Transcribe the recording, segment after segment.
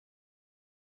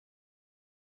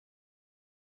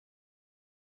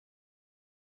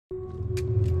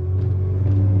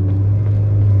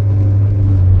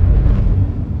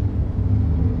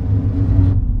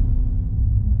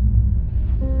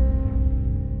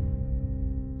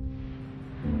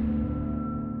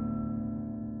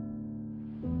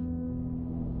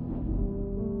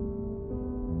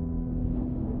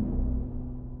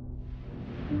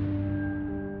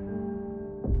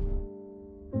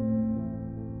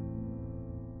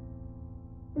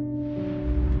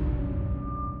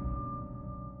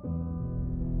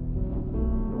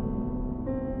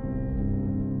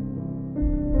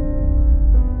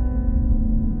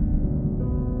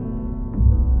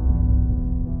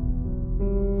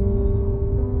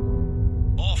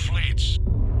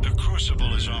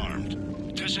crucible is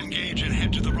armed. Disengage and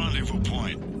head to the rendezvous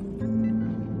point.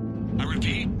 I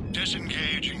repeat,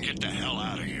 disengage and get the hell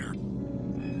out of here.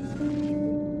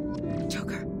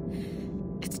 Joker,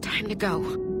 it's time to go.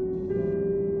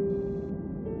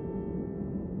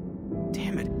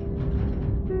 Damn it.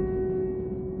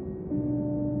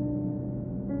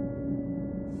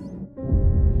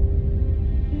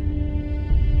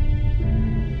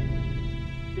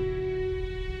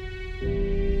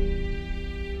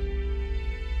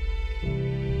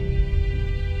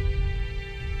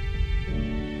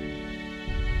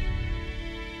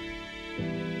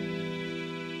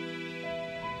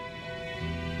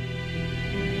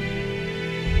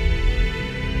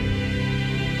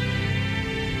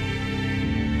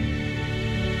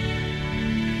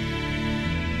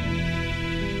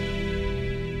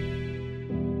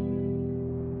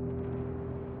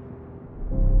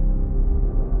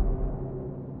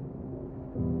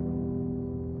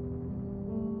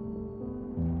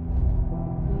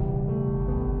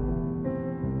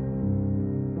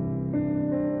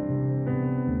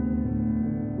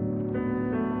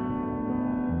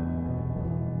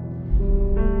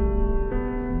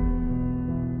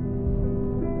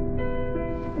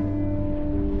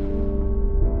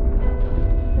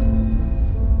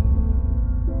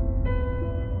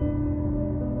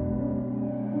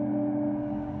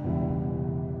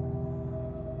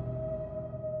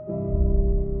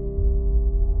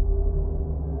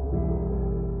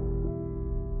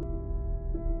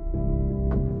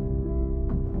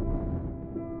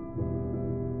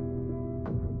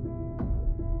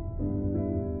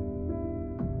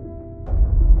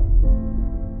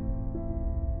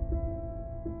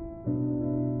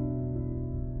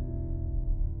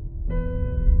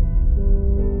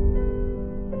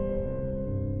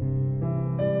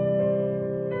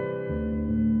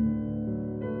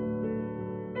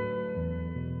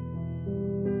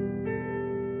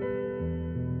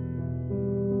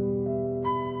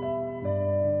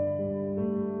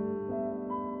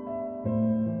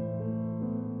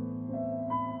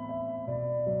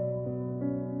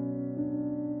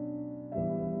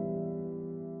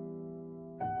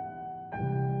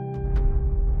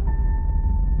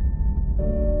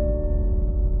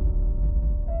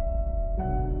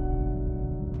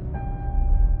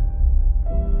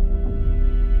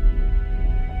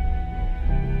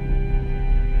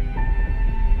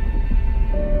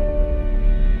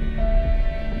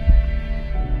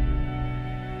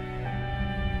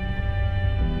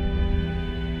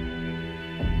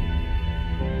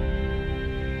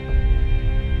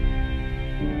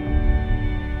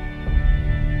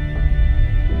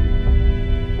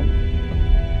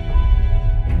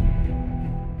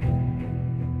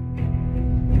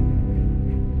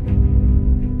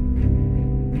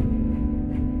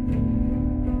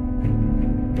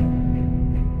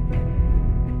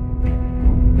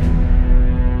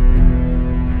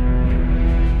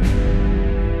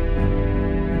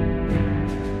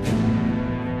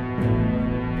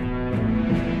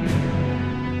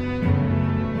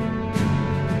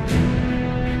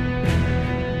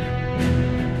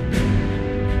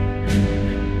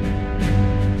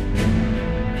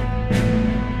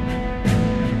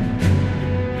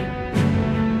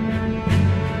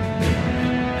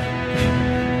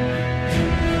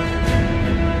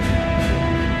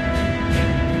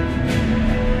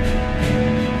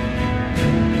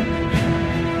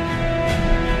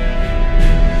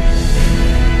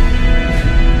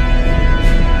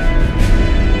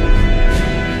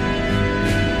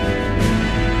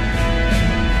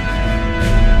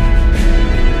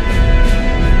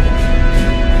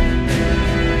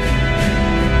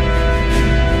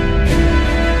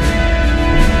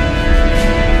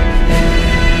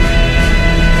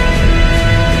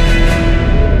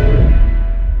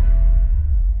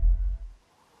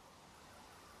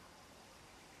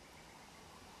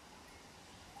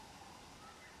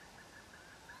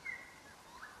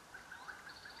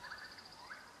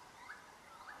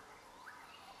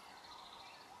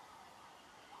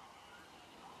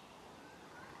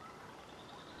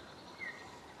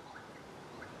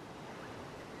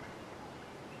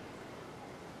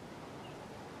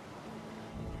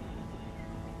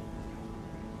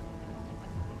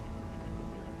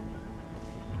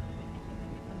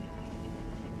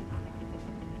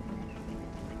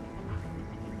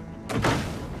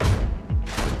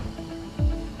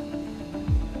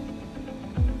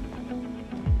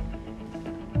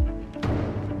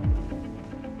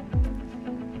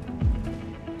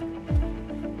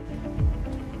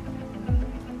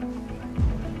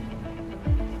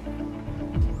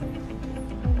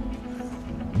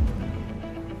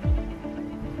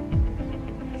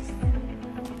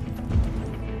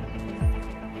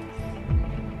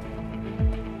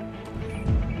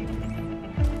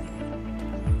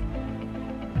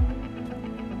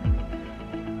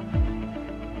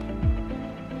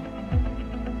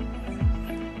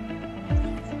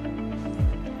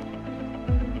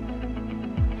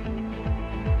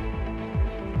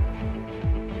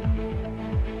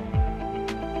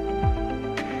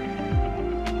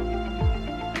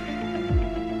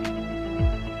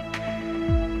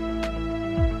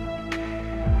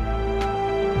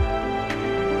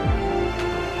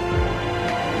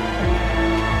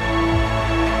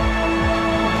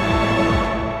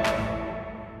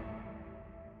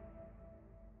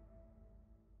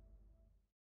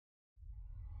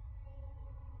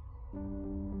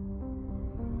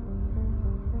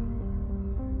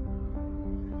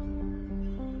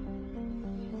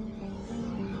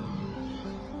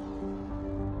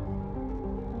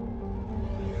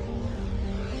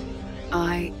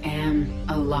 I am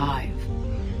alive.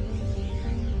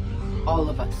 All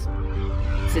of us,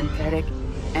 synthetic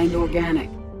and organic,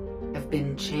 have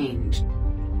been changed.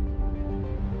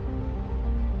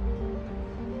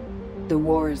 The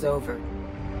war is over,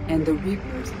 and the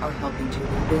Reapers are helping to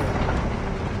rebuild.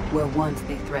 Where once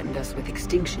they threatened us with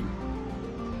extinction,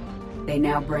 they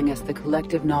now bring us the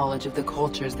collective knowledge of the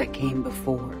cultures that came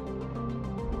before.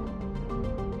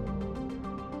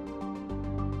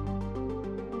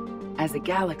 As a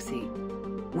galaxy,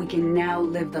 we can now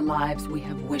live the lives we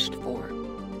have wished for.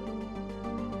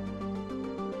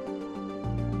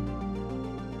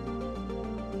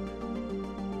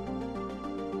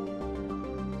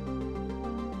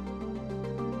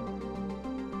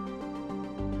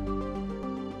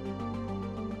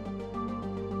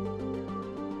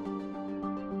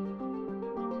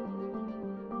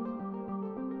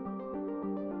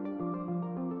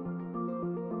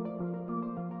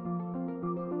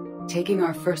 Taking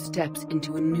our first steps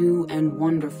into a new and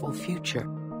wonderful future,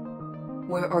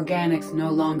 where organics no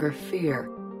longer fear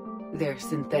their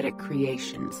synthetic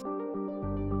creations.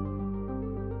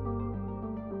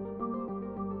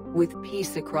 With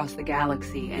peace across the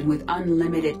galaxy and with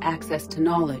unlimited access to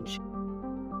knowledge,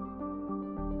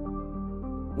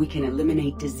 we can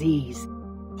eliminate disease,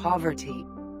 poverty,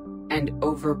 and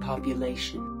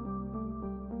overpopulation.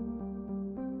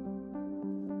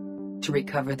 To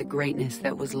recover the greatness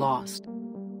that was lost.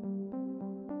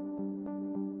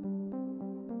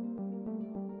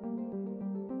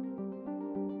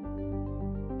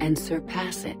 And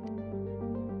surpass it.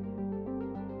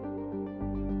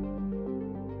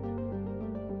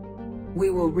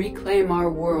 We will reclaim our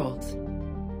worlds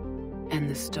and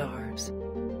the stars.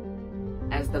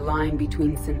 As the line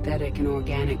between synthetic and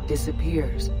organic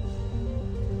disappears,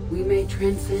 we may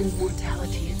transcend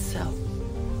mortality itself.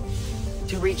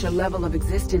 To reach a level of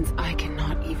existence I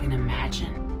cannot even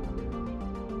imagine.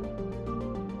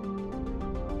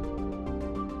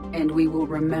 And we will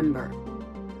remember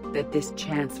that this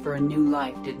chance for a new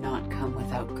life did not come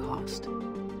without cost.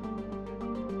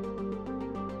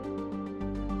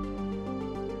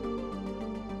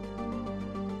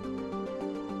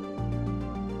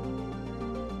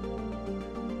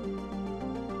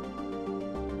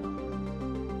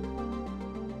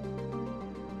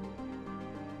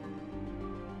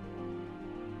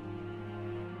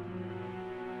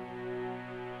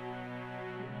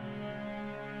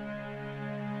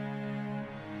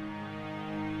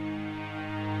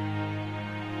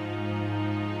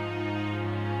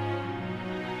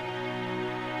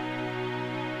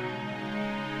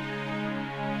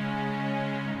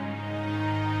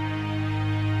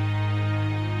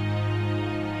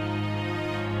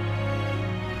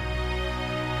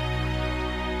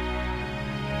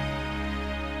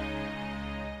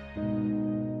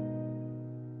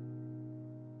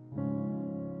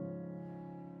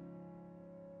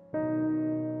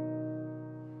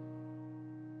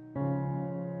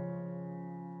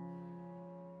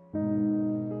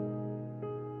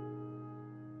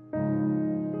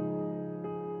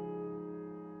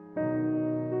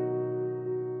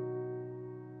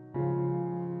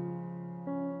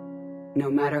 No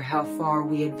matter how far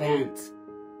we advance,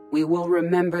 we will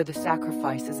remember the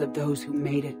sacrifices of those who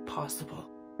made it possible.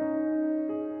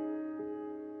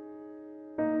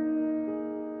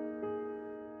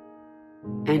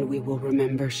 And we will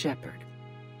remember Shepard.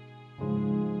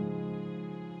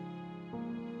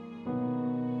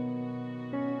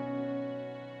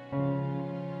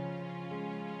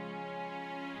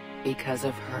 Because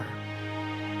of her,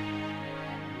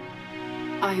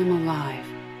 I am alive.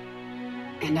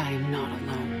 And I am not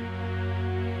alone.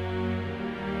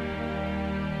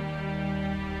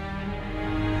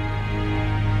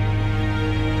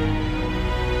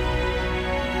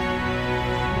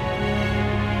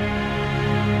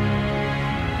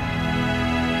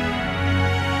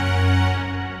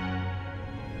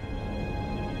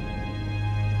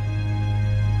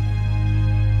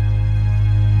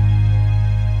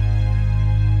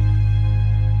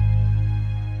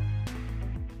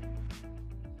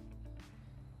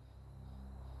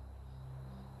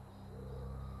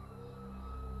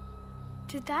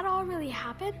 Did that all really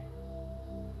happen?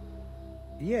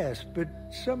 Yes, but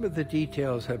some of the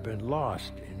details have been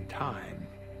lost in time.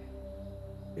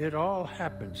 It all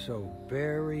happened so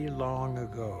very long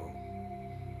ago.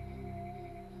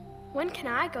 When can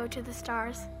I go to the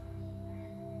stars?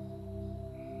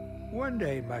 One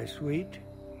day, my sweet.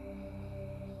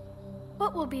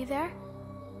 What will be there?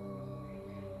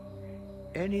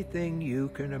 Anything you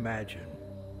can imagine.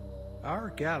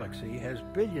 Our galaxy has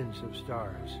billions of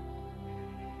stars.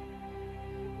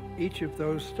 Each of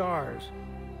those stars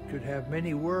could have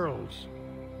many worlds.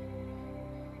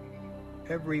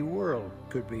 Every world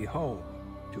could be home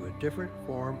to a different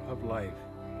form of life.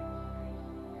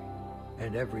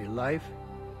 And every life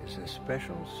is a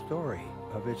special story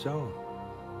of its own.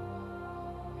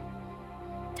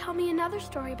 Tell me another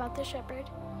story about the shepherd.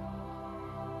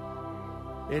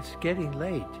 It's getting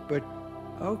late, but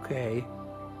okay.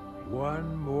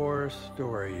 One more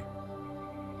story.